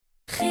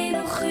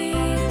החינוכית.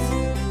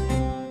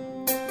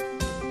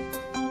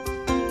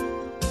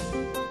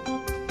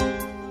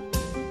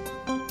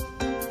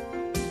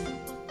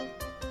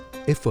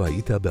 איפה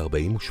היית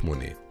ב48?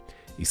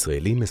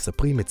 ישראלים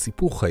מספרים את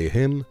סיפור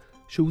חייהם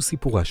שהוא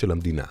סיפורה של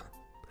המדינה.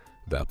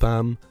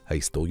 והפעם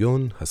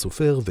ההיסטוריון,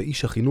 הסופר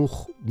ואיש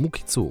החינוך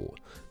מוקי,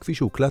 כפי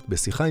שהוקלט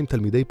בשיחה עם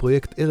תלמידי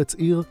פרויקט ארץ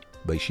עיר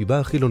בישיבה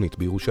החילונית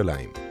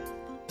בירושלים.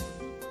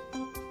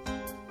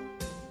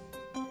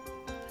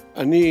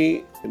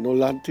 אני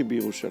נולדתי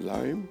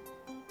בירושלים,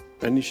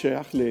 אני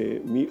שייך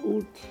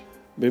למיעוט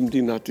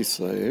במדינת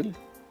ישראל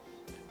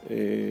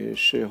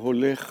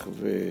שהולך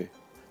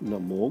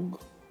ונמוג.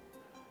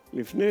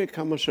 לפני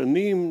כמה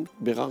שנים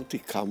ביררתי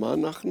כמה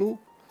אנחנו,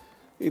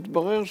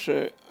 התברר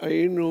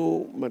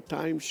שהיינו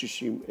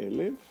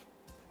 260,000.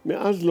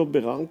 מאז לא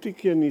ביררתי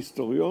כי אני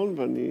היסטוריון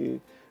ואני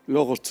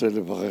לא רוצה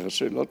לברר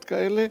שאלות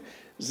כאלה.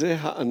 זה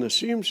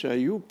האנשים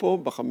שהיו פה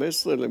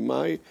ב-15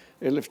 למאי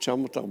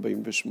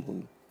 1948.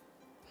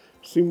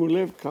 שימו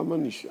לב כמה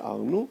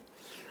נשארנו,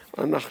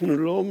 אנחנו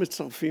לא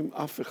מצרפים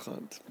אף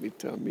אחד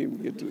מטעמים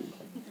ידועים.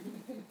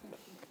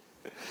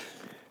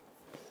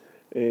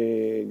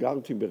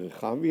 גרתי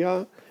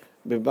ברחביה,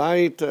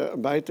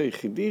 בבית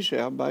היחידי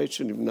שהיה בית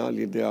שנבנה על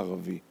ידי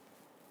ערבי,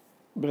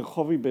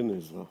 ברחוב אבן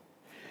עזרא.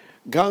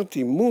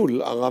 גרתי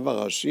מול הרב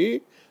הראשי,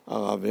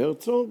 הרב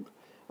הרצוג,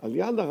 על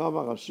יד הרב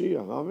הראשי,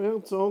 הרב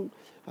הרצוג,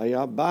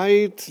 היה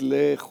בית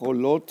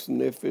לחולות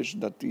נפש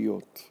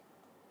דתיות.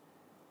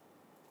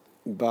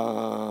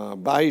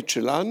 בבית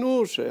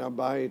שלנו, שהיה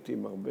בית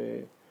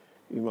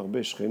עם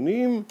הרבה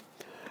שכנים,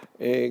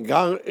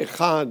 גר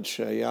אחד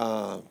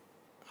שהיה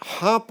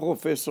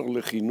הפרופסור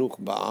לחינוך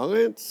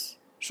בארץ,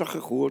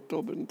 שכחו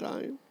אותו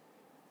בינתיים.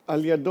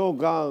 על ידו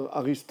גר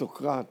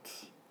אריסטוקרט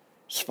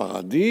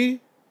ספרדי,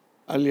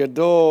 על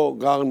ידו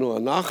גרנו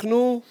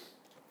אנחנו,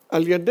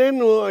 על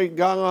ידינו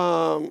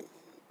גרה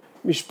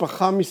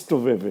משפחה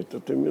מסתובבת.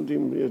 אתם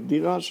יודעים,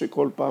 דירה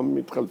שכל פעם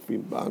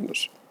מתחלפים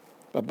באנשים.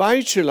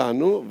 בבית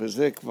שלנו,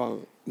 וזה כבר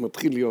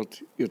מתחיל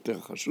להיות יותר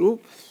חשוב,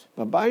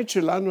 בבית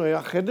שלנו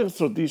היה חדר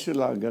סודי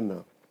של ההגנה.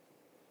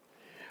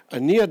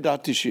 אני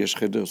ידעתי שיש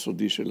חדר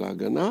סודי של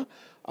ההגנה,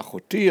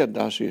 אחותי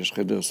ידעה שיש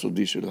חדר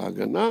סודי של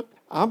ההגנה,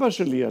 אבא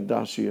שלי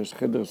ידע שיש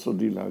חדר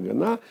סודי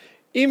להגנה,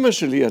 אמא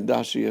שלי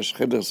ידעה שיש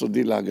חדר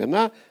סודי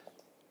להגנה,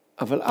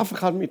 אבל אף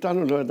אחד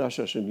מאיתנו לא ידע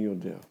שהשני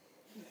יודע.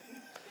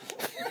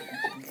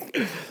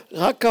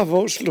 רק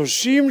כעבור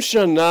 30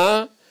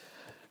 שנה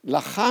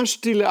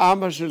לחשתי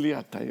לאבא שלי,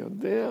 אתה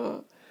יודע,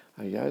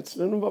 היה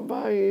אצלנו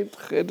בבית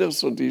חדר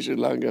סודי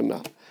של ההגנה.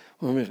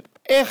 הוא אומר,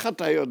 איך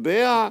אתה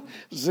יודע?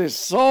 זה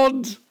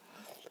סוד.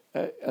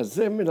 אז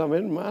זה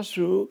מלמד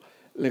משהו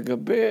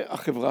לגבי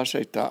החברה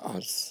שהייתה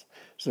אז.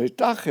 זו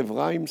הייתה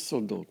חברה עם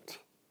סודות.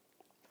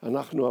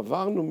 אנחנו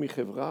עברנו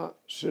מחברה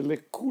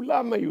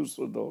שלכולם היו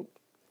סודות.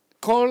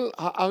 כל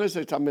הארץ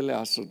הייתה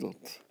מלאה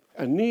סודות.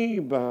 אני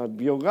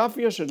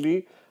בביוגרפיה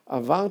שלי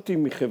עברתי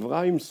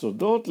מחברה עם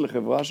סודות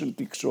לחברה של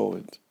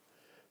תקשורת,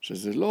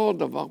 שזה לא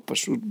דבר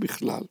פשוט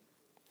בכלל.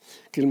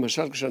 כי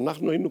למשל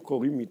כשאנחנו היינו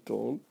קוראים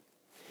עיתון,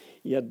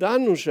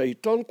 ידענו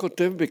שהעיתון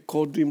כותב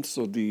בקודים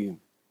סודיים.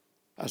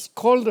 אז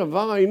כל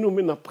דבר היינו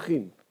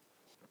מנפחים.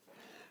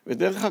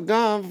 ודרך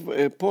אגב,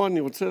 פה אני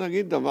רוצה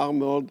להגיד דבר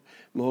מאוד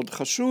מאוד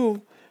חשוב,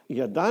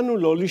 ידענו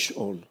לא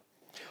לשאול.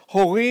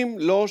 הורים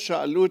לא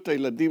שאלו את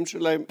הילדים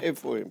שלהם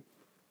איפה הם.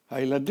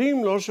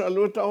 הילדים לא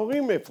שאלו את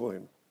ההורים איפה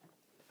הם.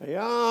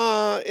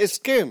 היה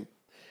הסכם.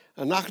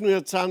 אנחנו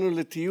יצאנו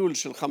לטיול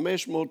של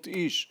 500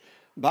 איש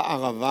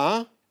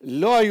בערבה,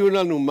 לא היו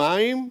לנו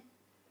מים,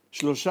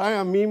 3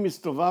 ימים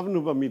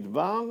הסתובבנו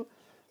במדבר,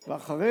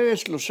 ואחרי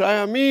 3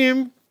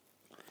 ימים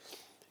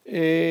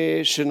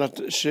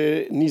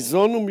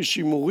שניזונו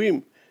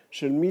משימורים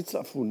של מיץ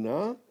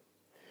אפונה,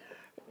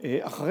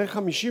 אחרי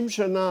 50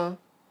 שנה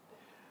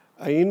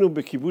היינו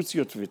בקיבוץ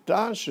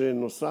יוטבתה,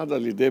 שנוסד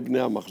על ידי בני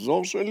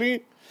המחזור שלי,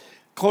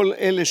 כל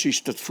אלה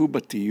שהשתתפו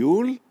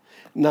בטיול,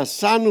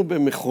 נסענו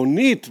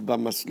במכונית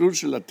במסלול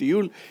של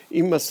הטיול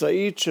עם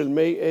מסעית של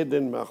מי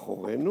עדן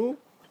מאחורינו,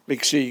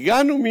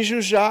 וכשהגענו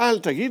מישהו שאל,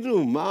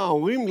 תגידו, מה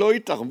ההורים לא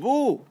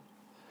התערבו?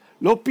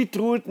 לא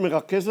פיתרו את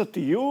מרכז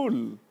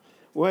הטיול?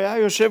 הוא היה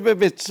יושב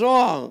בבית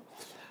סוהר.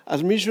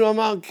 אז מישהו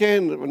אמר,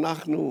 כן,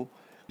 אנחנו,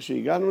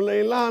 כשהגענו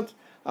לאילת,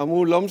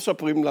 אמרו, לא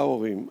מספרים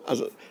להורים.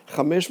 אז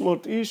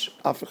 500 איש,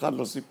 אף אחד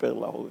לא סיפר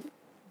להורים.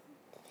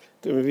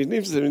 אתם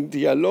מבינים, זה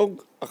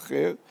דיאלוג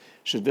אחר,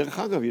 שדרך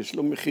אגב יש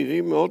לו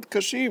מחירים מאוד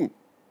קשים.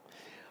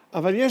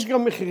 אבל יש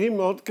גם מחירים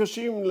מאוד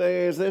קשים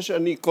לזה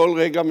שאני כל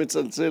רגע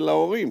מצלצל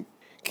להורים.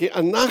 כי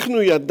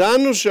אנחנו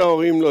ידענו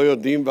שההורים לא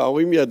יודעים,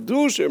 וההורים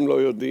ידעו שהם לא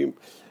יודעים,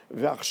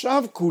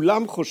 ועכשיו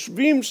כולם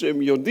חושבים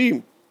שהם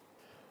יודעים,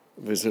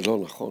 וזה לא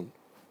נכון.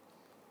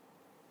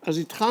 אז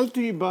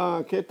התחלתי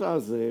בקטע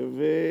הזה,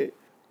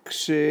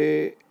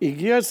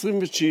 וכשהגיע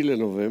 29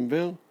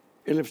 לנובמבר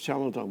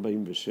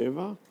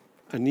 1947,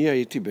 אני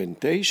הייתי בן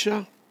 9,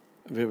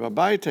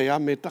 ובבית היה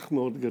מתח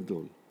מאוד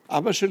גדול.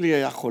 אבא שלי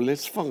היה חולה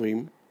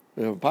ספרים,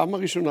 ובפעם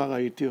הראשונה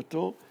ראיתי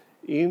אותו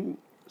עם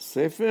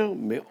ספר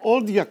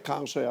מאוד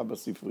יקר שהיה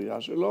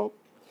בספרייה שלו,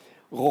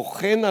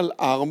 רוכן על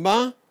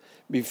 4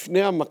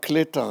 בפני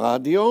המקלט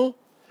הרדיו,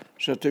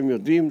 שאתם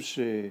יודעים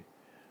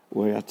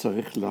שהוא היה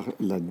צריך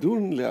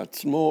לדון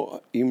לעצמו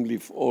אם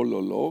לפעול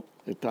או לא.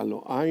 הייתה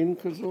לו עין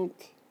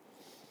כזאת,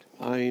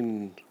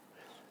 עין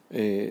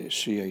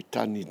שהיא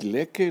הייתה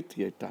נדלקת,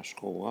 היא הייתה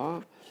שחורה,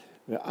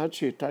 ועד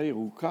שהיא הייתה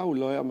ירוקה הוא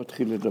לא היה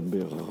מתחיל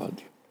לדבר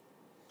הרדיו.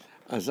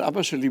 אז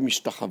אבא שלי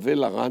משתחווה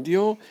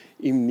לרדיו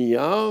עם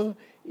נייר,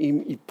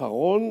 עם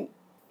עיפרון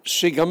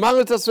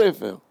שגמר את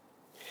הספר.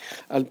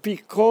 על פי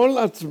כל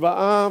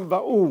הצבעה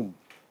באום.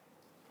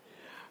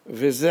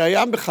 וזה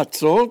היה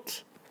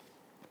בחצות,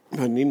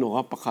 ואני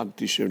נורא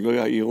פחדתי שלא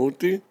יעירו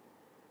אותי,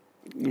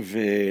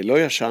 ולא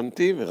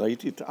ישנתי,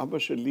 וראיתי את אבא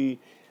שלי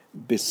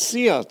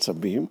בשיא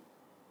העצבים,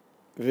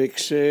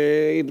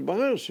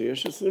 וכשהתברר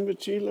שיש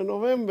 29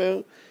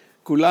 לנובמבר,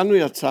 כולנו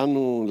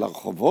יצאנו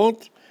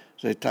לרחובות.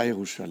 זו הייתה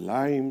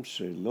ירושלים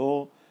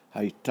שלא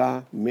הייתה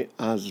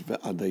מאז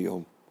ועד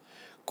היום.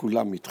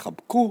 כולם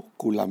התחבקו,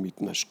 כולם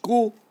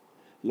התנשקו,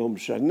 לא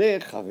משנה,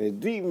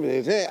 חרדים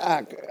וזה,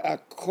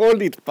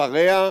 הכל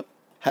התפרע.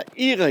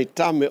 העיר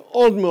הייתה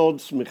מאוד מאוד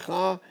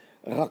שמחה,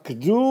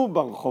 רקדו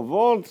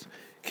ברחובות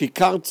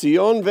כיכר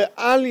ציון,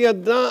 ועל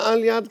ידה,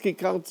 על יד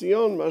כיכר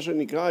ציון, מה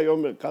שנקרא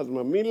היום מרכז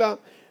ממילה,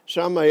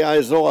 שם היה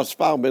אזור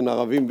הספר בין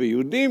ערבים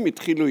ויהודים,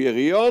 התחילו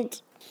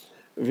יריות,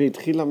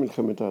 והתחילה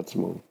מלחמת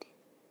העצמאות.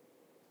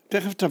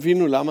 תכף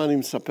תבינו למה אני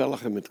מספר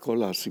לכם את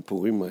כל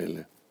הסיפורים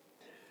האלה.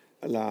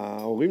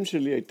 להורים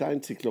שלי הייתה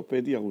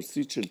אנציקלופדיה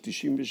רוסית של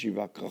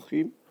 97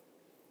 כרכים,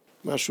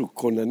 משהו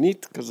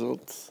קוננית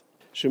כזאת,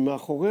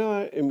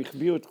 שמאחוריה הם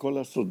החביאו את כל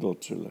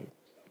הסודות שלהם.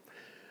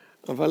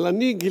 אבל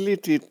אני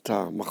גיליתי את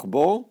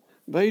המחבור,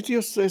 והייתי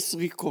עושה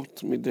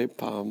סריקות מדי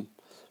פעם.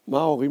 מה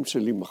ההורים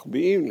שלי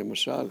מחביאים?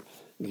 למשל,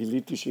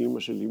 גיליתי שאמא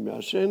שלי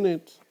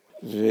מעשנת,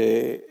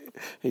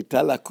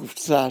 והייתה לה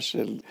קופסה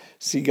של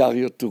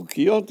סיגריות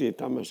טורקיות, היא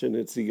הייתה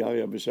מעשנת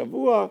סיגריה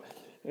בשבוע,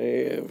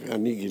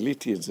 ואני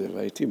גיליתי את זה,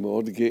 והייתי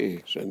מאוד גאה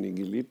שאני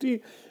גיליתי,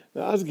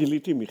 ואז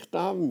גיליתי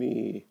מכתב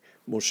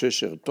ממשה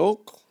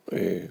שרתוק,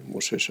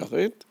 משה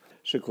שרת,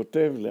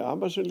 שכותב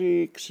לאבא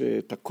שלי,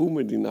 כשתקום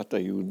מדינת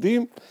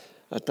היהודים,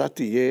 אתה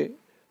תהיה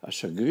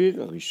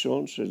השגריר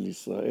הראשון של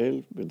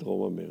ישראל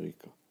בדרום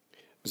אמריקה.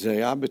 זה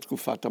היה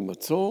בתקופת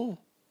המצור,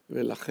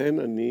 ולכן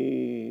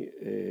אני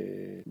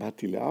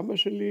באתי לאבא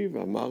שלי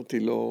ואמרתי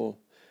לו,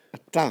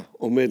 אתה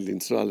עומד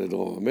לנסוע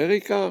לדרום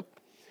אמריקה,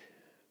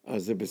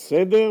 אז זה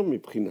בסדר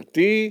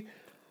מבחינתי,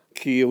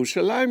 כי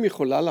ירושלים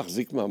יכולה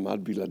להחזיק מעמד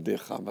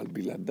בלעדיך, אבל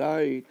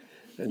בלעדיי,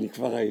 אני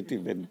כבר הייתי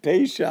בן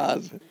 9,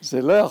 אז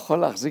זה לא יכול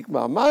להחזיק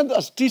מעמד,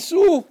 אז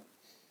תיסעו.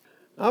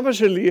 אבא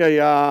שלי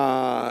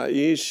היה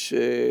איש,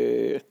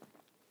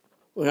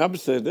 הוא היה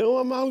בסדר,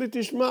 הוא אמר לי,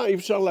 תשמע, אי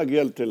אפשר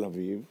להגיע לתל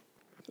אביב,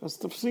 אז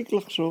תפסיק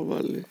לחשוב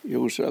על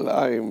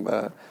ירושלים,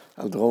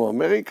 על דרום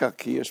אמריקה,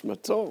 כי יש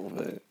מצור.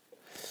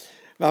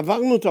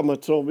 ועברנו את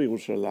המצור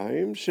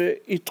בירושלים,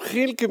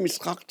 שהתחיל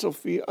כמשחק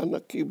צופי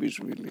ענקי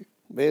בשבילי.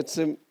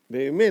 בעצם,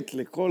 באמת,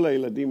 לכל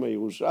הילדים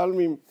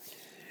הירושלמים,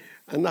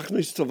 אנחנו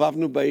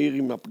הסתובבנו בעיר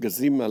עם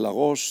הפגזים על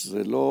הראש,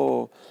 זה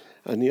לא,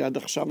 אני עד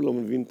עכשיו לא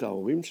מבין את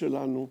ההורים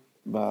שלנו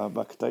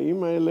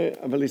בקטעים האלה,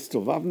 אבל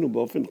הסתובבנו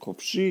באופן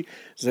חופשי.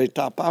 זו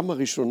הייתה הפעם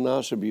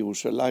הראשונה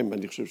שבירושלים,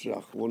 אני חושב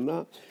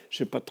שהאחרונה,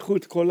 שפתחו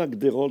את כל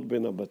הגדרות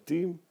בין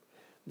הבתים,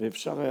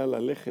 ואפשר היה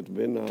ללכת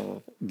בין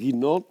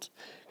הגינות,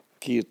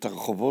 כי את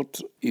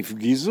הרחובות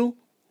הפגיזו.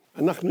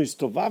 אנחנו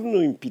הסתובבנו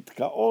עם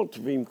פתקאות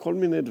ועם כל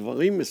מיני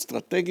דברים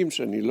אסטרטגיים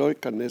שאני לא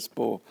אכנס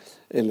פה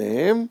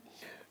אליהם,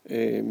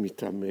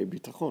 מטעמי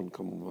ביטחון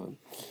כמובן.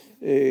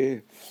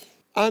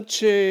 עד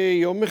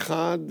שיום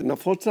אחד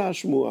נפוצה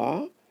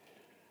השמועה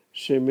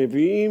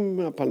שמביאים,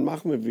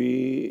 הפלמ"ח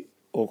מביא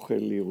אוכל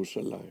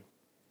לירושלים.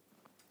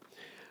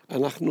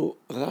 אנחנו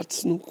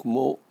רצנו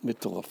כמו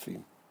מטורפים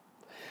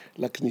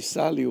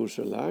לכניסה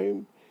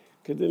לירושלים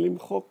כדי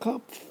למחוא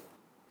כף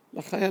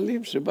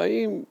לחיילים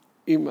שבאים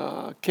עם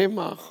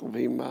הקמח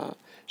ועם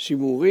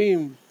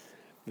השימורים,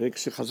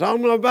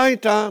 וכשחזרנו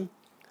הביתה,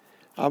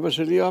 אבא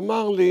שלי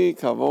אמר לי,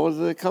 כעבור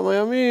איזה כמה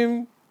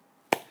ימים,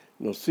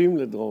 נוסעים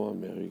לדרום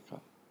אמריקה.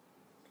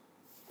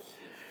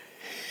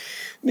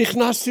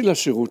 נכנסתי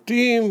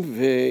לשירותים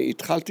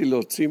והתחלתי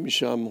להוציא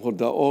משם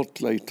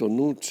הודעות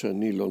לעיתונות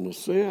שאני לא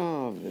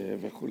נוסע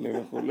וכו'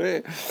 וכו'.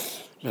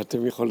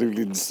 ואתם יכולים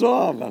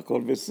לנסוע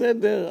והכל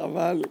בסדר,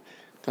 אבל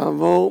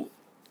כעבור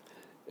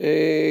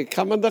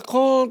כמה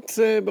דקות,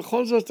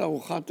 בכל זאת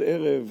ארוחת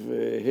ערב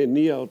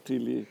הניעה אותי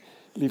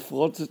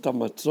לפרוץ את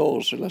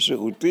המצור של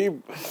השירותים.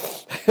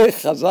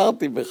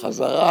 חזרתי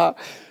בחזרה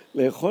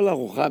לאכול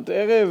ארוחת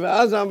ערב,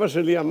 ואז אבא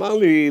שלי אמר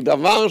לי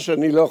דבר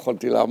שאני לא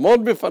יכולתי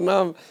לעמוד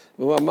בפניו,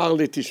 והוא אמר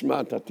לי,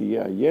 תשמע, אתה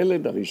תהיה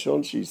הילד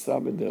הראשון שייסע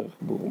בדרך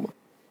בורמה.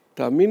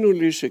 תאמינו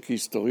לי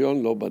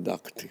שכהיסטוריון לא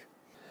בדקתי.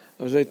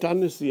 אבל זו הייתה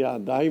נסיעה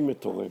די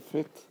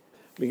מטורפת,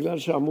 בגלל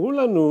שאמרו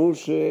לנו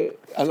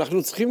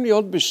שאנחנו צריכים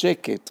להיות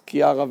בשקט,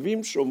 כי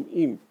הערבים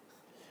שומעים.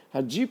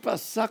 הג'יפ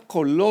עשה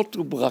קולות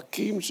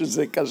וברקים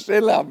שזה קשה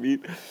להאמין,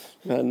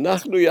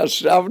 ואנחנו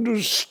ישבנו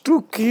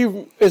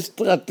שטוקים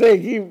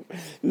אסטרטגיים,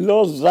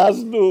 לא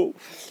זזנו,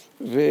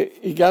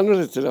 והגענו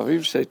לתל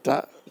אביב שהייתה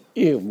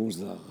עיר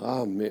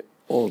מוזרה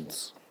מאוד.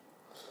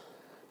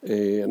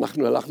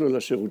 אנחנו הלכנו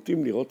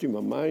לשירותים לראות אם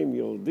המים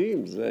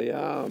יורדים, זה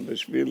היה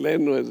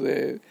בשבילנו איזו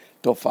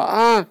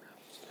תופעה.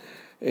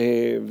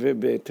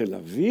 ובתל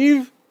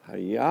אביב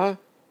היה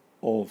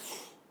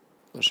עוף,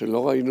 מה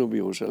שלא ראינו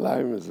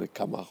בירושלים איזה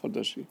כמה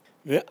חודשים.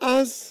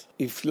 ואז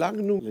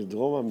הפלגנו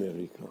לדרום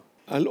אמריקה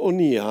על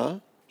אונייה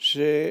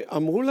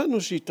שאמרו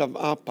לנו שהיא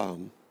טבעה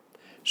פעם,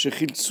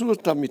 שחילצו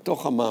אותה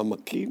מתוך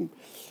המעמקים,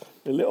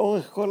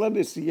 ולאורך כל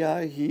הנסיעה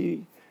היא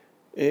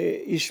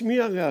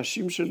השמיעה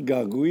רעשים של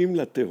געגועים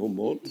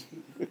לתהומות.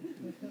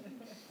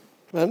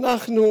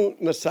 ואנחנו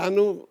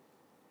נסענו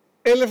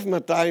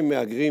 1,200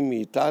 מהגרים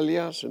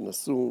מאיטליה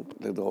שנסעו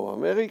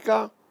לדרום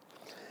אמריקה,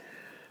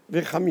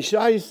 ו5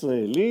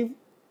 ישראלים,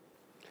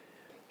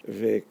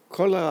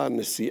 וכל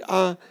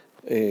הנסיעה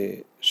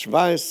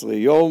 17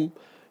 יום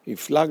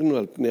הפלגנו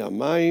על פני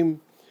המים,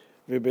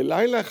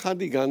 ובלילה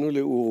אחד הגענו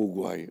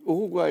לאורוגוואי.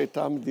 אורוגוואי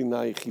הייתה המדינה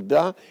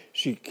היחידה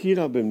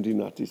שהכירה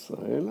במדינת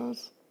ישראל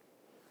אז,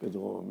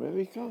 בדרום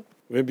אמריקה,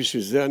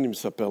 ובשביל זה אני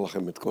מספר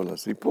לכם את כל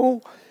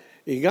הסיפור.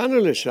 הגענו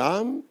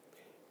לשם,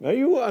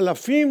 והיו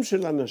אלפים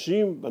של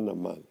אנשים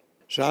בנמל.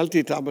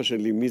 שאלתי את אבא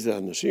שלי מי זה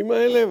האנשים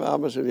האלה,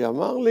 ואבא שלי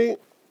אמר לי,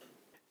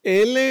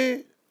 אלה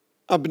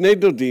הבני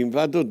דודים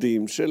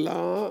והדודים של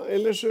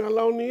אלה שעל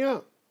האונייה.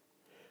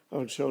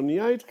 אבל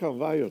כשהאונייה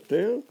התקרבה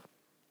יותר,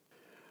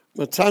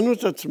 מצאנו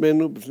את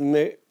עצמנו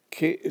בפני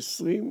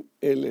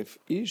כ-20,000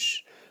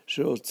 איש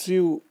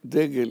שהוציאו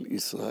דגל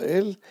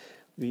ישראל,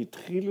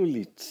 והתחילו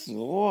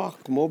לצרוח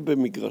כמו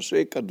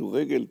במגרשי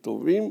כדורגל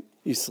טובים,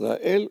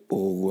 ישראל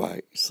אורוגוואי,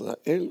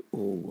 ישראל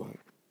אורוגוואי.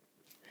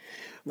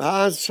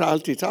 ואז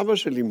שאלתי את אבא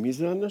שלי, מי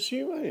זה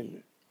האנשים האלה?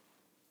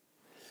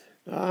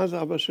 ואז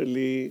אבא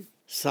שלי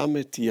שם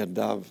את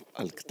ידיו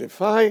על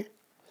כתפיי,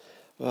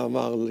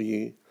 ואמר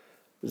לי,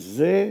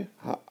 זה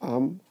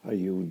העם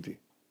היהודי.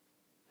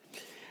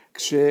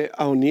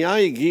 כשהאונייה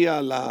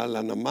הגיעה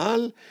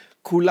לנמל,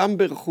 כולם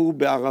ברכו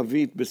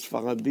בערבית,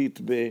 בספרדית,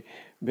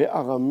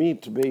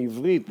 בארמית,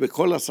 בעברית,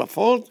 בכל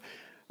השפות,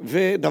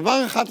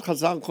 ודבר אחד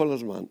חזר כל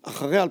הזמן,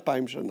 אחרי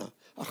 2,000 שנה,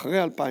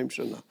 אחרי 2,000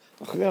 שנה,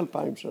 אחרי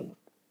 2,000 שנה.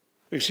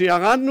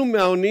 וכשירדנו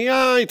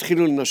מהאונייה,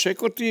 התחילו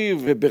לנשק אותי,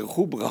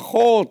 וברכו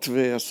ברכות,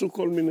 ועשו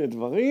כל מיני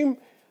דברים,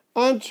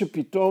 עד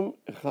שפתאום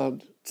אחד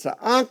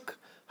צעק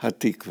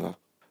התקווה.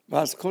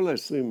 ואז כל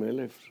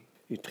 20,000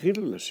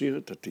 התחילו לשיר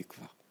את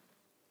התקווה.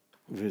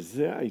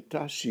 וזו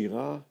הייתה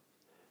שירה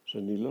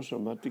שאני לא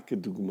שמעתי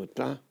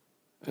כדוגמתה.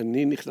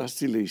 אני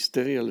נכנסתי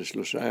להיסטריה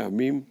ל3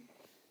 ימים,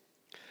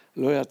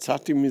 לא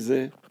יצאתי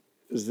מזה.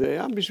 זה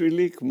היה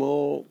בשבילי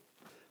כמו,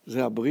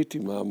 זה הברית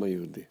עם העם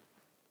היהודי.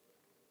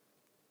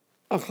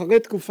 אחרי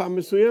תקופה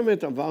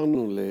מסוימת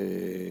עברנו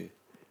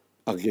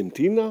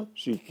לארגנטינה,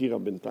 שהכירה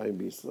בינתיים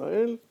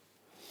בישראל,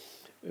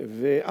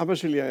 ואבא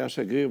שלי היה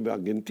שגריר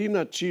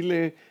בארגנטינה,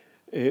 צ'ילה,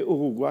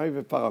 אורוגוואי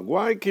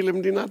ופרגוואי, כי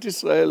למדינת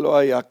ישראל לא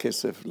היה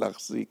כסף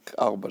להחזיק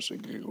 4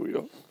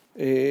 שגרירויות.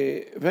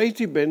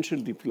 והייתי בן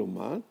של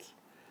דיפלומט.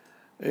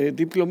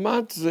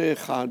 דיפלומט זה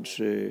אחד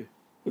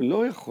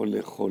שלא יכול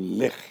לאכול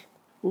לחם.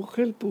 הוא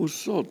אוכל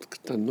פרוסות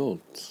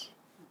קטנות,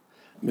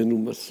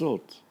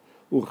 מנומסות.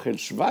 הוא אוכל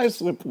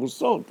 17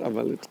 פרוסות,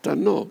 אבל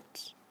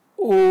קטנות.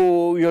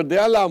 הוא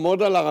יודע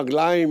לעמוד על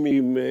הרגליים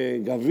עם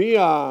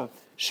גביע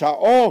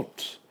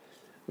שעות,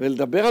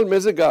 ולדבר על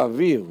מזג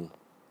האוויר.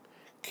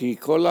 כי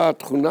כל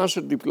התכונה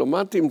של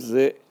דיפלומטים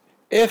זה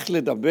איך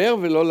לדבר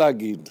ולא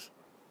להגיד.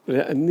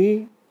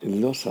 ואני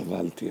לא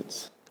סבלתי את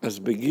זה. אז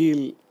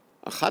בגיל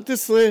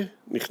 11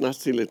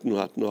 נכנסתי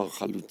לתנועת נוער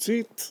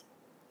חלוצית,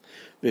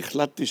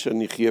 והחלטתי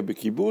שאני אחיה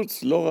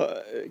בקיבוץ.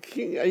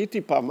 כי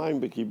הייתי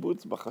פעמיים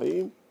בקיבוץ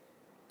בחיים,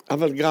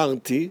 אבל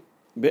גרתי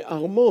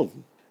בארמון.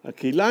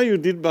 הקהילה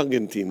היהודית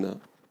בארגנטינה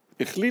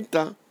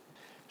החליטה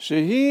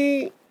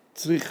שהיא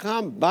צריכה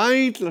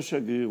בית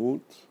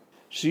לשגרירות,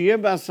 שיהיה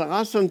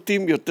ב10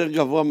 סנטים יותר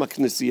גבוה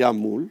מהכנסייה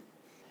מול,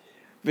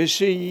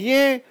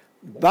 ושיהיה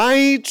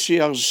בית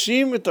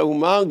שירשים את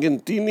האומה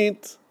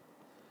הארגנטינית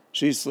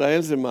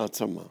שישראל זה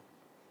מעצמה.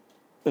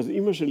 אז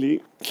אמא שלי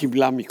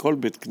קיבלה מכל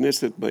בית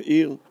כנסת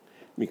בעיר,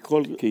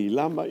 מכל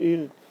קהילה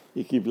בעיר,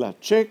 היא קיבלה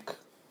צ'ק,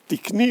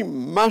 תקני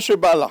מה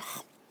שבא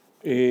לך.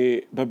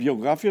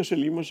 בביוגרפיה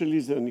של אמא שלי,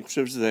 אני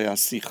חושב שזה היה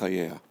שיא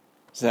חייה.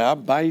 זה היה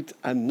בית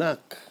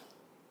ענק,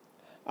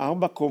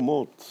 4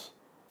 קומות.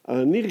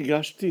 אני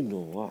הרגשתי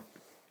נורא.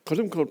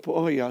 קודם כל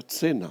פה היה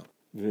צנע,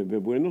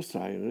 ובבואנוס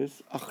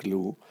איירס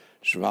אכלו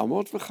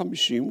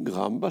 750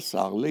 גרם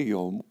בשר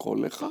ליום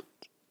כל אחד.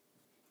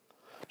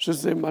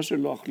 שזה מה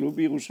שלא אכלו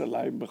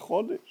בירושלים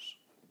בחודש.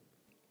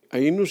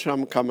 היינו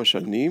שם כמה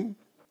שנים,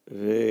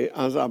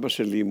 ואז אבא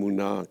שלי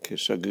מונה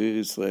כשגריר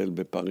ישראל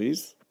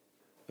בפריז.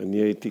 אני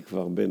הייתי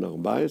כבר בן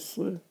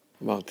 14,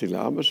 אמרתי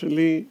לאבא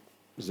שלי,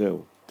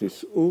 זהו,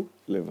 תיסעו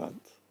לבד.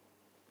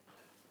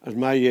 אז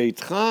מה יהיה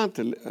איתך?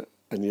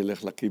 אני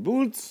אלך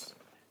לקיבוץ.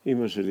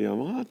 אמא שלי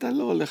אמרה, אתה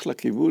לא הולך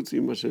לקיבוץ,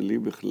 אמא שלי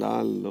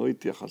בכלל לא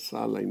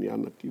התייחסה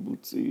לעניין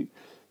הקיבוצי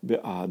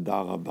באהדה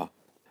רבה.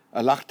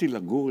 הלכתי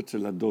לגור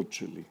אצל הדוד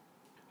שלי.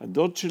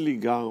 הדוד שלי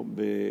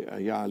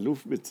היה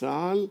אלוף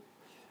בצה"ל,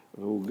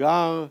 והוא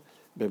גר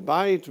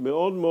בבית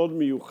מאוד מאוד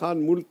מיוחד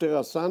מול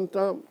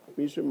טרסנטה.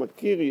 מי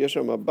שמכיר, יש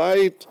שם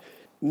בית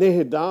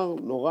נהדר,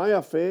 נורא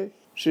יפה,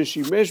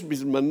 ששימש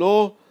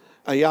בזמנו,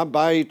 היה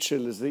בית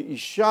של איזו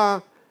אישה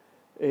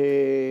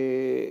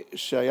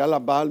שהיה לה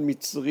בעל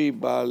מצרי,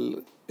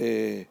 בעל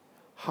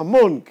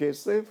המון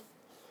כסף,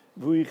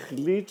 והוא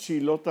החליט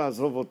שהיא לא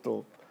תעזוב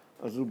אותו.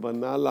 אז הוא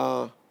בנה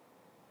לה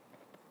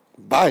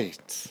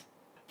בית,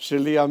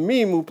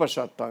 שלימים הוא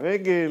פשט את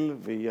הרגל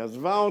והיא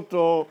עזבה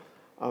אותו,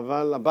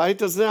 אבל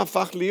הבית הזה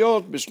הפך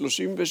להיות,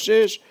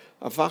 ב-36,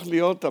 הפך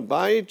להיות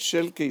הבית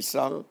של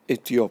קיסר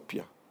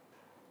אתיופיה.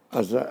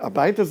 אז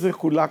הבית הזה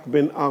חולק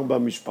בין 4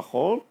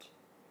 משפחות.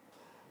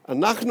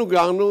 אנחנו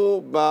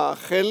גרנו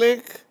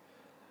בחלק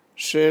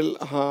של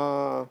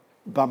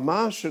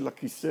הבמה של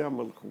הכיסא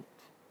המלכות.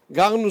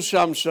 גרנו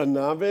שם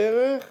שנה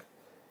בערך,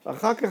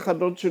 אחר כך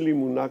הדוד שלי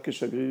מונה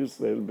כשגריר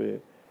ישראל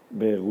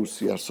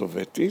ברוסיה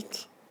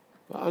הסובייטית,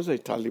 ואז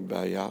הייתה לי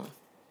בעיה.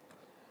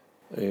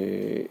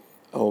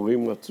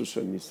 ההורים רצו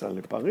שאני ניסע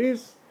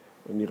לפריז,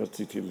 ואני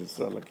רציתי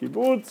לנסוע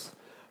לקיבוץ,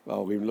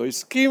 וההורים לא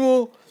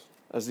הסכימו,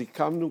 אז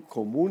הקמנו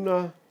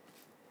קומונה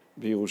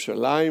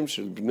בירושלים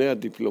של בני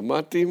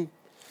הדיפלומטים,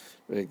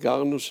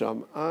 וגרנו שם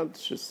עד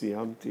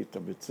שסיימתי את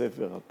הבית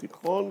ספר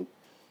התיכון,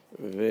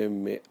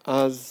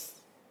 ומאז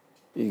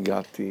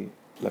הגעתי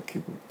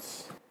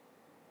לקיבוץ.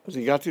 אז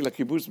הגעתי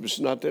לקיבוץ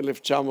בשנת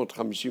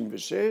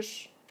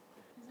 1956,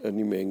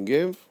 אני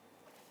מעין-גב,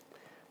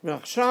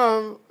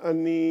 ועכשיו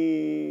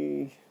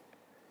אני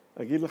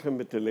אגיד לכם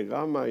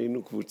בטלגרמה,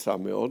 היינו קבוצה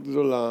מאוד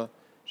גדולה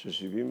של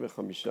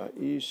 75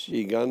 איש,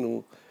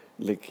 הגענו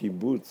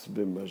לקיבוץ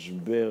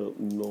במשבר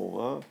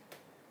נורא.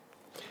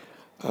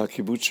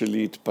 הקיבוץ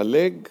שלי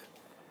התפלג,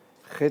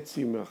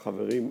 חצי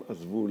מהחברים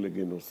עזבו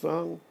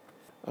לגינוסר,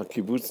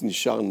 הקיבוץ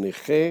נשאר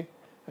נכה,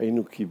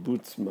 היינו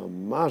קיבוץ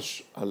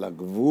ממש על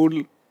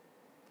הגבול.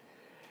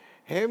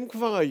 הם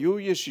כבר היו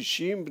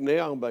ישישים, בני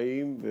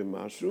 40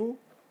 ומשהו,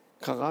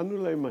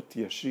 קראנו להם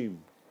מתיישים.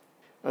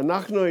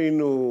 אנחנו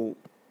היינו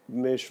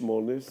בני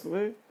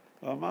 18,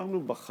 ואמרנו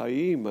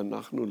בחיים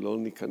אנחנו לא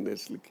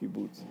ניכנס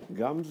לקיבוץ,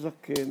 גם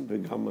זקן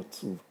וגם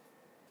עצוב.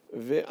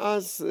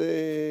 ואז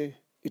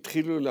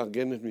התחילו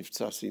לארגן את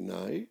מבצע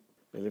סיני,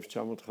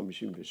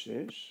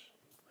 1956.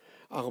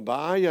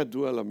 4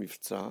 ידעו על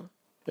המבצע,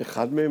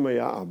 אחד מהם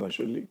היה אבא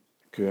שלי,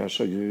 כי הוא היה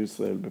שגריר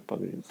ישראל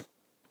בפריז.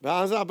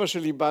 ואז אבא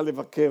שלי בא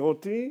לבקר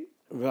אותי,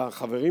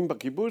 והחברים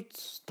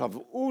בקיבוץ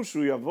טבעו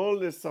שהוא יבוא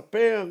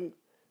לספר,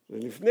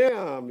 לפני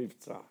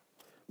המבצע,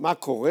 מה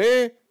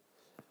קורה,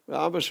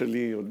 ואבא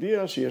שלי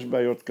הודיע שיש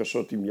בעיות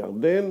קשות עם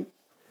ירדן,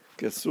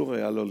 כי אסור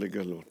היה לו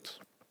לגלות.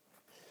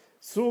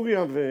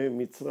 סוריה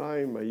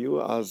ומצרים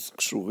היו אז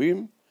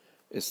קשורים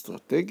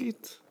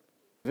אסטרטגית,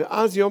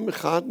 ואז יום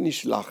אחד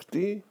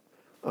נשלחתי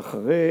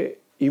אחרי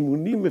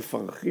אימונים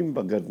מפרכים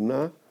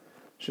בגדנה,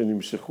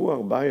 שנמשכו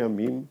 4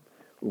 ימים,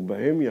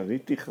 ובהם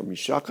יריתי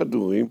 5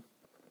 כדורים.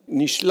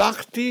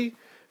 נשלחתי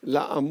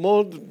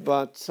לעמוד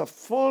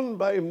בצפון,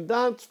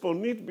 בעמדה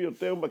הצפונית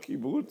ביותר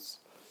בקיבוץ,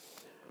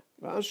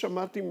 ואז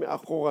שמעתי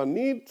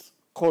מאחורנית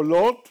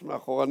קולות,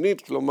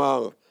 מאחורנית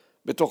כלומר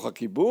בתוך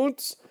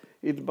הקיבוץ,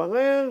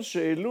 התברר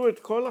שהעלו את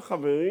כל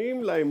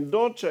החברים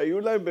לעמדות שהיו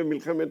להם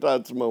במלחמת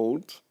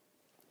העצמאות,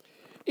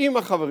 עם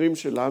החברים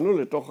שלנו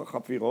לתוך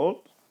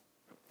החפירות,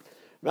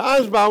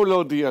 ואז באו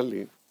להודיע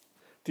לי,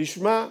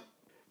 תשמע,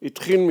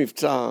 התחיל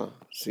מבצע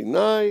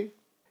סיני,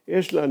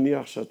 יש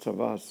להניח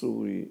שהצבא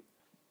הסורי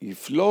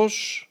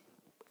יפלוש,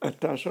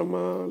 אתה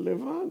שמה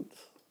לבד.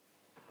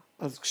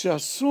 אז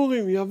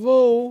כשהסורים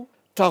יבואו,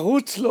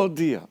 תרוץ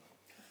להודיע.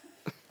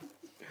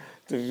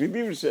 אתם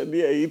מבינים שאני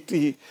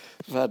הייתי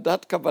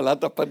ועדת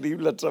קבלת הפנים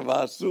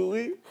לצבא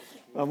הסורי,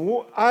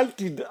 אמרו, אל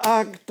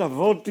תדאג,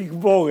 תבוא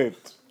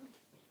תגבורת.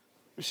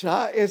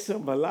 בשעה 10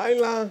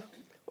 בלילה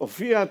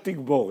הופיעה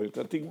התגבורת.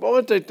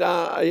 התגבורת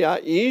היה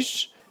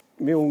איש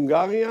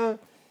מהונגריה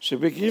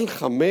שבגיל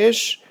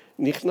 5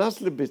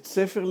 נכנס לבית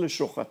ספר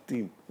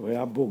לשוחטים. הוא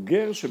היה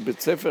בוגר של בית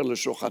ספר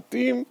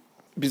לשוחטים,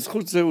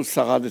 בזכות זה הוא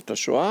שרד את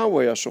השואה,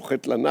 הוא היה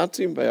שוחט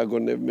לנאצים והיה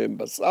גונב מהם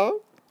בשר.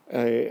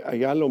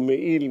 היה לו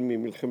מעיל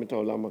ממלחמת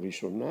העולם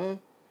הראשונה,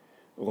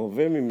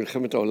 רובה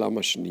ממלחמת העולם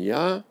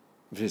השנייה,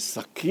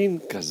 וסכין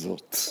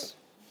כזאת.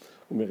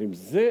 הוא אומר, עם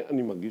זה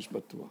אני מרגיש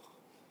בטוח.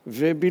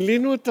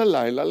 ובילינו את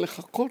הלילה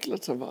לחכות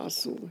לצבא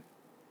הסורי.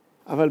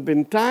 אבל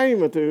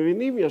בינתיים, אתם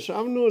מבינים,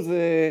 ישבנו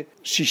איזה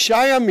 6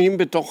 ימים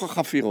בתוך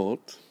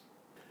החפירות,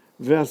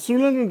 ועשו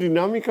לנו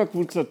דינמיקה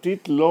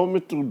קבוצתית לא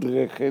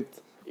מתודרכת,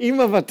 עם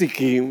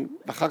הוותיקים,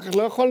 אחר כך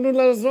לא יכולנו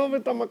לעזוב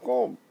את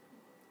המקום.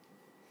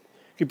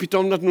 כי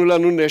פתאום נתנו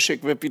לנו נשק,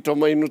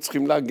 ופתאום היינו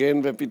צריכים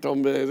להגן,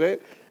 ופתאום זה,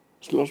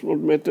 300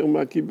 מטר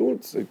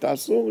מהקיבוץ, הייתה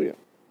סוריה.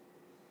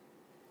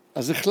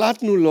 אז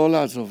החלטנו לא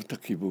לעזוב את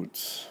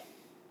הקיבוץ.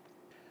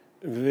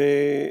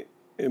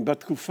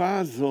 ובתקופה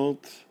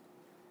הזאת,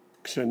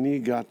 כשאני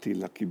הגעתי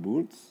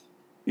לקיבוץ,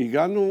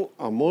 הגענו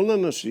המון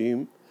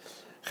אנשים,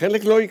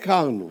 חלק לא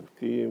הכרנו,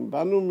 כי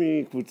באנו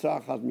מקבוצה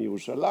אחת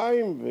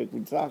מירושלים,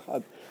 וקבוצה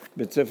אחת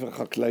בית ספר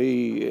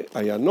חקלאי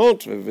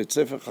עיינות, ובית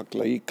ספר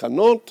חקלאי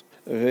קנות,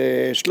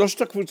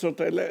 ושלושת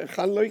הקבוצות האלה,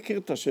 אחד לא הכיר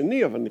את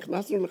השני, אבל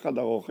נכנסנו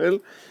לחדר אוכל,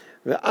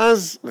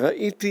 ואז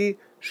ראיתי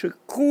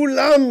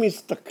שכולם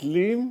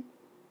מסתכלים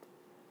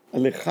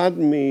על אחד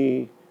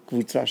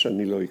מקבוצה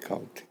שאני לא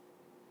הכרתי.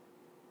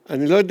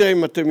 אני לא יודע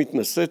אם אתם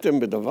התנסיתם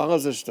בדבר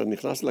הזה, שאתה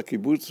נכנס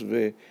לקיבוץ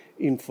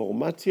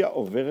ואינפורמציה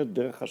עוברת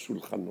דרך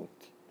השולחנות.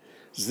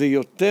 זה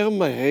יותר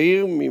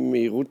מהיר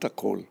ממהירות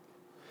הכל.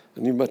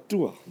 אני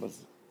בטוח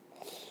בזה.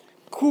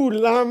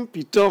 כולם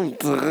פתאום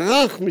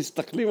טרח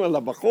מסתכלים על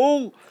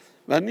הבחור,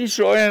 ואני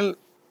שואל,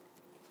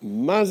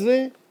 מה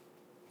זה?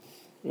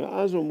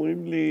 ואז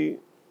אומרים לי,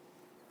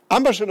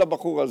 אבא של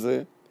הבחור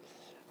הזה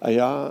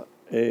היה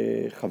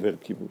חבר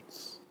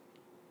קיבוץ.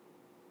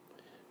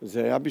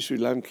 זה היה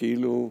בשבילם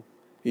כאילו,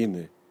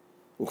 הנה,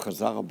 הוא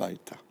חזר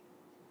הביתה.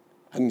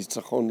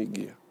 הניצחון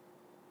הגיע.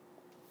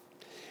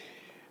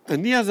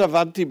 אני אז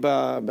עבדתי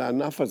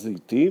בענף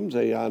הזיתים, זה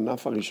היה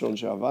הענף הראשון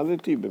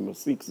שעבדתי,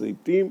 במסיק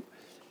זיתים,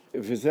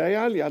 וזה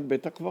היה על יד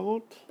בית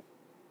הקברות.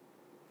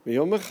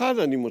 ויום אחד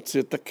אני מוצא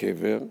את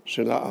הקבר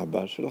של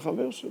האבא של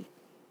החבר שלי.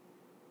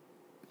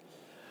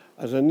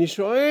 אז אני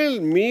שואל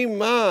מי,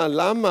 מה,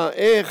 למה,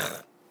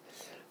 איך,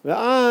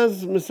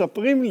 ואז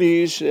מספרים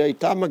לי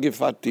שהייתה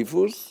מגפת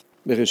טיפוס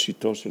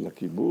בראשיתו של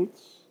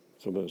הקיבוץ,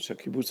 זאת אומרת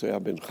שהקיבוץ היה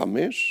בן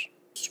 5,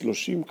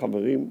 30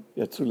 חברים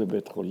יצאו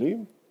לבית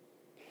חולים,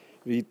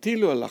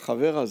 והטילו על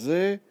החבר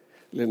הזה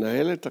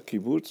לנהל את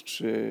הקיבוץ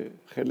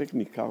כשחלק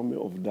ניכר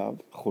מעובדיו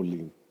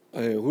חולים.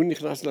 הוא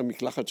נכנס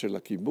למקלחת של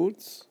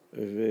הקיבוץ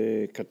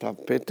וכתב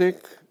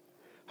פתק,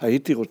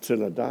 הייתי רוצה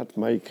לדעת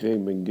מה יקרה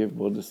עם בן גב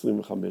בעוד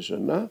 25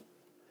 שנה,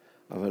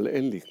 אבל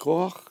אין לי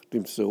כוח,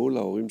 תמסרו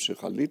להורים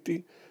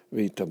שחליתי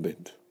והתאבד.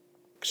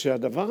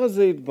 כשהדבר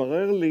הזה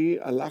התברר לי,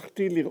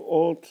 הלכתי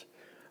לראות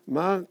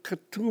מה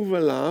כתוב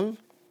עליו,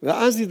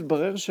 ואז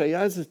התברר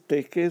שהיה איזה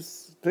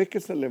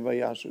טקס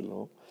הלוויה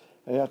שלו,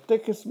 היה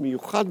טקס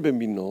מיוחד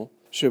במינו,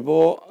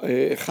 שבו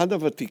אחד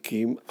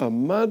הוותיקים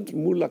עמד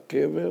מול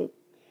הקבר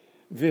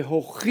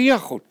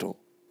והוכיח אותו,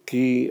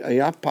 כי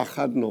היה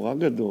פחד נורא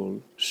גדול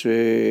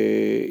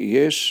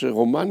שיש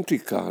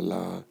רומנטיקה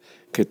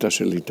לקטע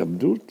של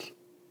התאבדות,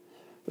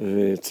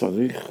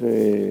 וצריך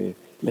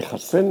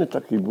לחסן את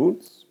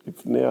הקיבוץ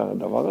לפני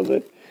הדבר הזה,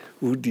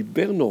 והוא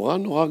דיבר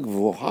נורא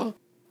גבוהה,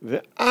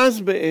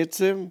 ואז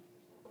בעצם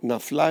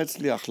נפלה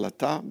אצלי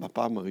החלטה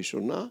בפעם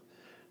הראשונה,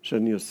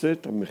 שאני עושה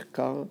את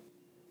המחקר,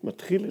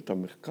 מתחיל את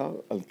המחקר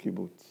על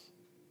קיבוץ.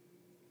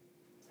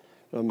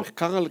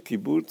 והמחקר על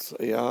קיבוץ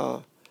היה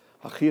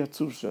הכי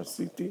עצוב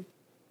שעשיתי,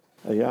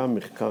 היה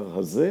המחקר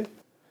הזה,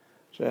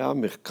 שהיה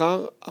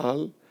מחקר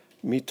על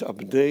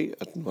מתאבדי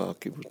התנועה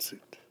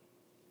הקיבוצית.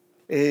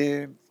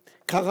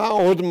 קרה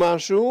עוד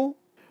משהו,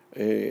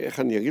 איך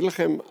אני אגיד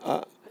לכם,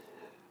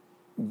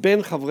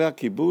 בין חברי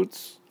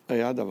הקיבוץ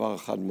היה דבר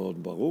אחד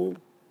מאוד ברור,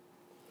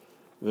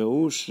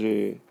 והוא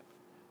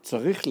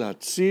שצריך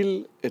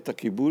להציל את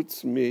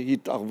הקיבוץ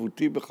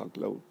מהתערבותי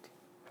בחקלאות.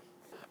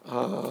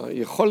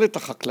 היכולת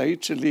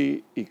החקלאית שלי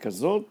היא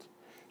כזאת,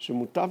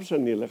 שמוטב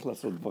שאני אלך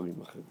לעשות דברים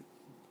אחרים.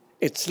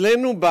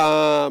 אצלנו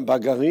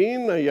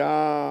בגרעין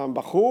היה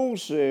בחור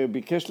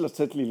שביקש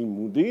לצאת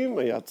ללימודים,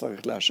 היה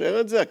צריך לאשר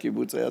את זה,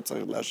 הקיבוץ היה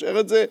צריך לאשר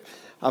את זה.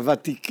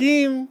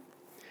 הוותיקים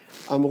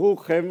אמרו,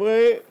 חבר'ה,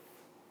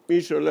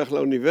 מי שהולך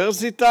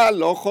לאוניברסיטה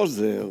לא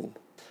חוזר.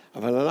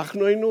 אבל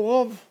אנחנו היינו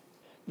רוב,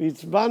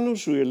 והצבענו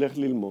שהוא ילך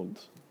ללמוד.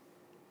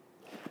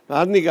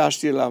 ואז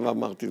ניגשתי אליו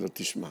ואמרתי לו,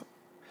 תשמע,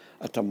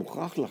 אתה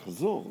מוכרח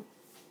לחזור,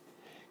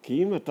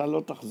 כי אם אתה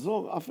לא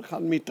תחזור, אף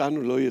אחד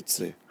מאיתנו לא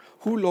יצא.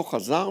 הוא לא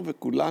חזר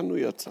וכולנו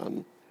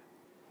יצאנו.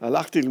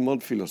 הלכתי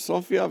ללמוד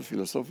פילוסופיה,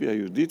 ופילוסופיה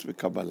יהודית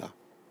וקבלה.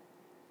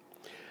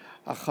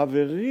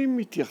 החברים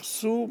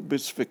התייחסו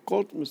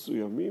בספקות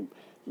מסוימים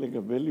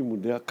לגבי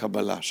לימודי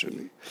הקבלה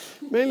שלי.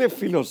 מילא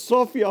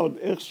פילוסופיה עוד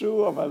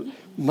איכשהו, אבל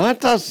מה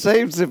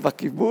תעשה עם זה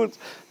בקיבוץ?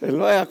 זה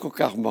לא היה כל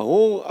כך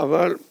ברור,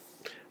 אבל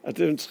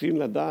אתם צריכים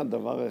לדעת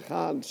דבר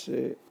אחד,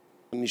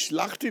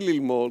 שנשלחתי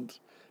ללמוד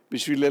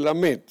בשביל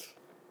ללמד.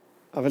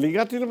 אבל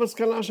הגעתי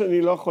למסקנה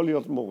שאני לא יכול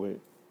להיות מורה.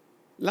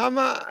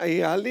 למה?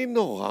 היה לי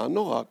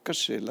נורא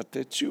קשה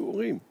לתת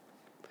שיעורים.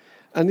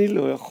 אני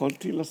לא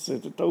יכולתי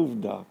לשאת את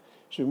העובדה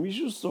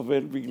שמישהו סובל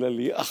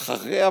בגללי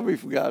אחרי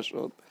המפגש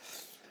עוד.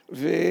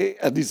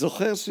 ואני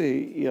זוכר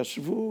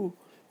שישבו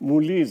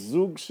מולי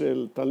זוג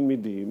של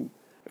תלמידים,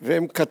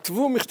 והם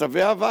כתבו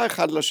מכתבי אהבה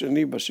אחד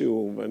לשני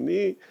בשיעור,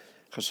 ואני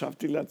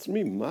חשבתי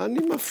לעצמי, מה אני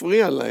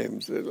מפריע להם?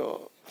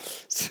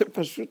 זה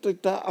פשוט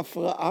הייתה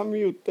הפרעה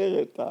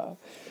מיותרת,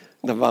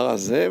 הדבר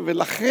הזה,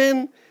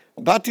 ולכן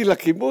באתי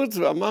לקיבוץ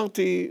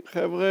ואמרתי,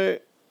 חבר'ה,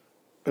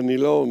 אני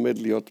לא עומד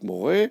להיות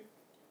מורה,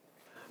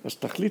 אז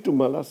תחליטו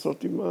מה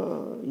לעשות עם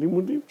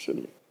הלימודים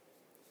שלי.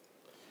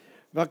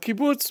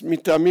 והקיבוץ,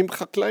 מטעמים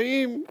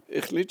חקלאיים,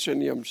 החליט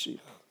שאני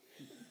אמשיך.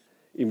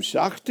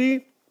 המשכתי,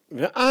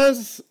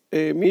 ואז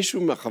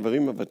מישהו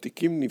מהחברים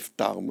הוותיקים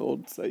נפטר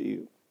מאוד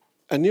צעיר.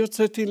 אני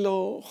הוצאתי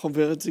לו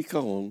חוברת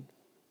זיכרון,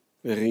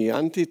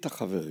 וראיינתי את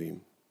החברים,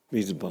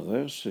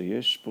 והתברר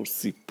שיש פה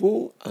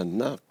סיפור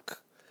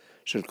ענק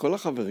של כל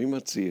החברים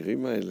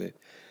הצעירים האלה,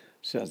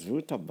 שעזבו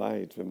את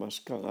הבית ומה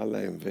שקרה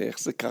להם, ואיך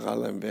זה קרה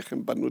להם, ואיך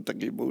הם בנו את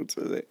הקיבוץ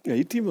הזה.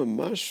 הייתי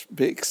ממש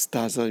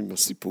באקסטזה עם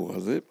הסיפור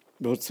הזה,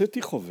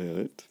 והוצאתי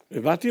חוברת,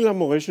 הבאתי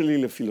למורה שלי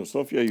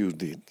לפילוסופיה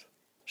יהודית,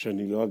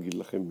 שאני לא אגיד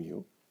לכם מי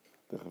הוא,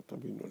 תכף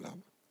תבינו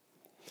למה.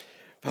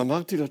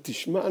 ואמרתי לה,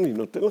 תשמע, אני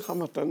נותן לך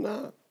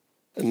מתנה,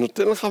 אני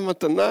נותן לך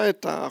מתנה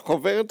את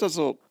החוברת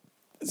הזאת.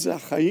 זה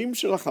החיים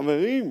של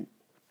החברים.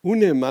 הוא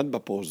נעמד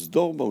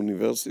בפרוזדור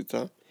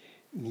באוניברסיטה,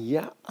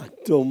 נהיה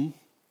אדום,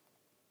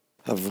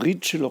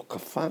 הווריד שלו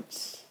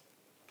קפץ,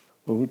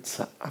 והוא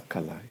צעק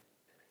עליי.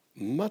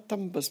 מה אתה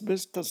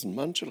מבזבז את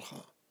הזמן שלך?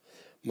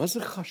 מה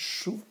זה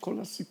חשוב כל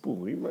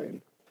הסיפורים האלה?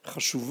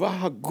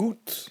 חשובה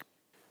הגות.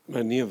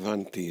 ואני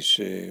הבנתי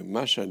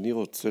שמה שאני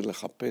רוצה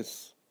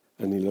לחפש,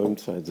 אני לא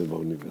אמצא את זה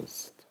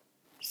באוניברסיטה.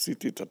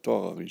 עשיתי את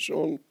התואר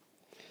הראשון,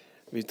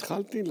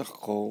 והתחלתי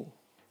לחקור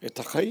את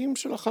החיים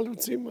של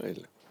החלוצים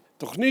האלה.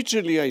 התוכנית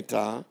שלי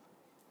הייתה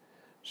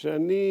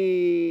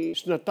שאני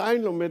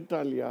 2 לומד את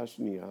העלייה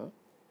השנייה,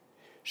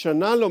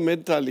 שנה לומד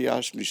את העלייה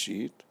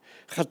השלישית,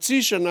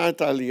 חצי שנה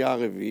את העלייה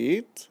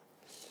הרביעית,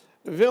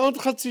 ועוד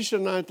חצי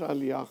שנה את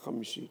העלייה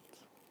החמישית.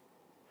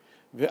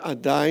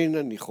 ועדיין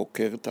אני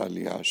חוקר את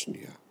העלייה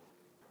השנייה.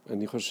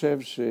 אני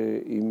חושב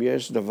שאם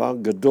יש דבר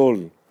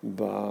גדול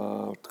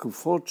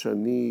בתקופות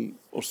שאני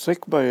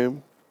עוסק בהן,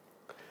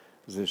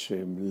 זה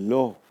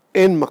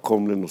אין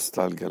מקום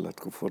לנוסטלגיה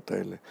לתקופות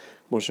האלה.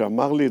 כמו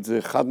שאמר לי את זה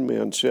אחד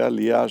מאנשי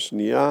העלייה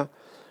השנייה,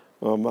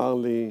 הוא אמר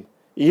לי,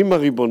 אם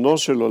הריבונו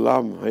של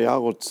עולם היה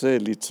רוצה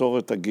ליצור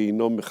את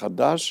הגיהינום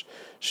מחדש,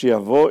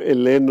 שיבוא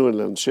אלינו,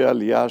 אל אנשי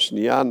העלייה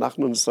השנייה,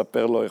 אנחנו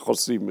נספר לו איך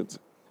עושים את זה.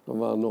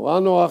 כלומר,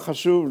 נורא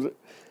חשוב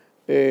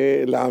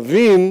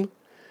להבין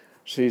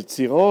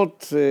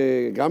שיצירות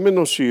גם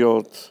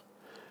אנושיות,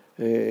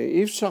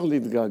 אי אפשר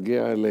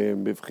להתגעגע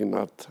אליהן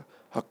בבחינת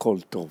הכל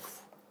טוב.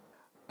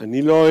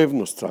 אני לא אוהב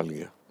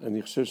נוסטלגיה.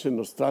 אני חושב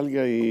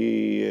שנוסטלגיה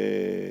היא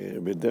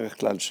בדרך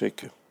כלל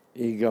שקר.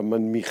 היא גם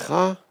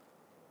מנמיכה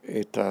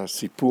את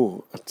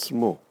הסיפור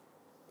עצמו.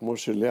 כמו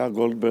שלאה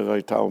גולדברג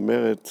הייתה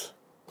אומרת,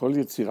 כל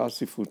יצירה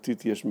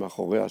ספרותית יש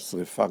מאחוריה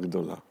שריפה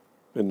גדולה.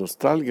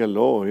 ונוסטלגיה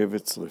לא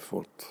אוהבת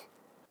שריפות.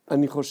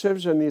 אני חושב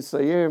שאני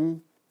אסיים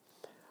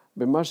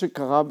במה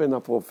שקרה בין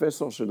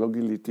הפרופסור שלא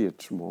גיליתי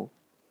את שמו.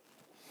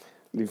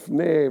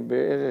 לפני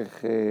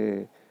בערך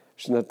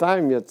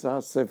 2 יצא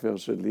הספר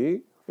שלי,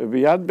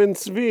 וביד בן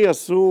צבי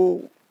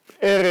עשו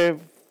ערב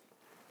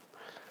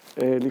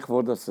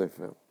לכבוד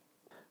הספר.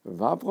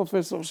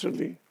 והפרופסור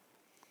שלי,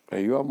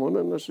 היו המון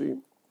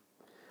אנשים,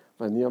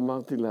 ואני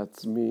אמרתי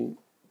לעצמי,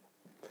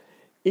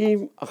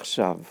 אם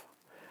עכשיו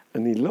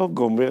אני לא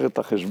גומר את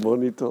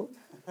החשבון איתו,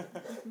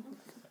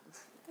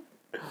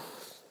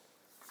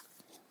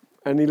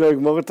 אני לא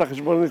אגמור את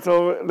החשבון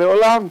איתו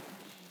לעולם.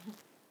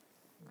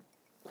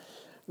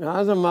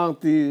 ואז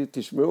אמרתי,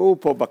 תשמעו,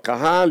 פה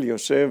בקהל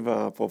יושב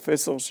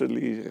הפרופסור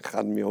שלי,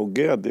 אחד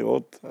מהוגי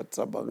הדעות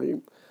הצברים,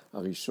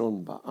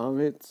 הראשון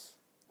בארץ,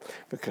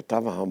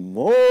 וכתב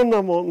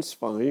המון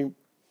ספרים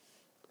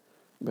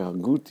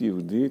בהגות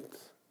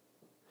יהודית,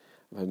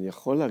 ואני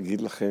יכול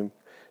להגיד לכם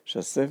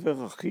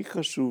שהספר הכי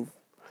חשוב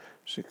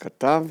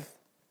שכתב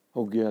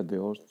הוגי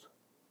הדעות,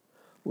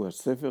 הוא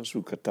הספר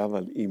שהוא כתב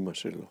על אמא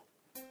שלו.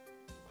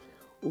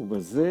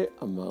 ובזה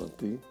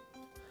אמרתי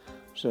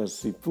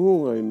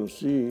שהסיפור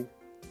האנושי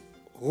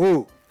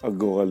הוא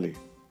הגורלי.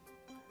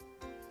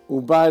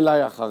 הוא בא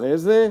אליי אחרי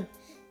זה,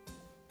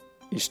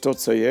 אשתו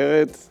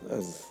ציירת,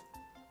 אז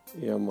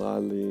היא אמרה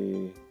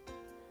לי,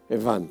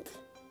 הבנתי.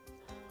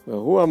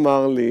 והוא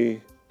אמר לי,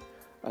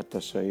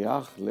 אתה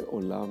שייך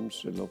לעולם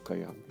שלא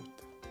קיים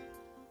יותר.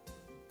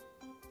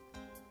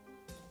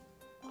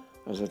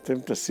 אז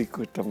אתם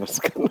תסיקו את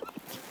המסקנות.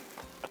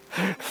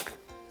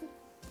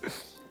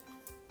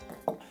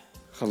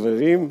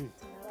 חברים,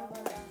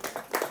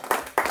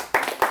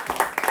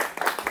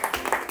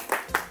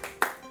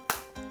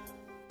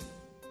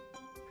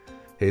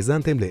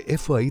 האזנתם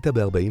לאיפה היית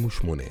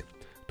ב48.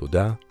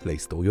 תודה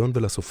להיסטוריון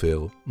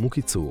ולסופר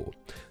מוקי צור.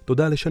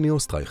 תודה לשני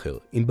אוסטרייכר,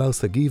 ענבר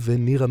שגיא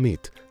וניר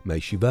עמית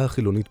מהישיבה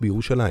החילונית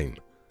בירושלים.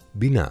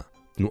 בינה,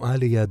 תנועה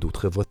ליהדות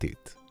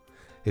חברתית.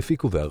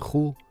 הפיקו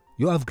וערכו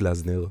יואב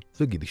גלזנר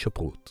וגידי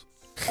שפרוט.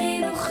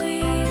 חינוכית.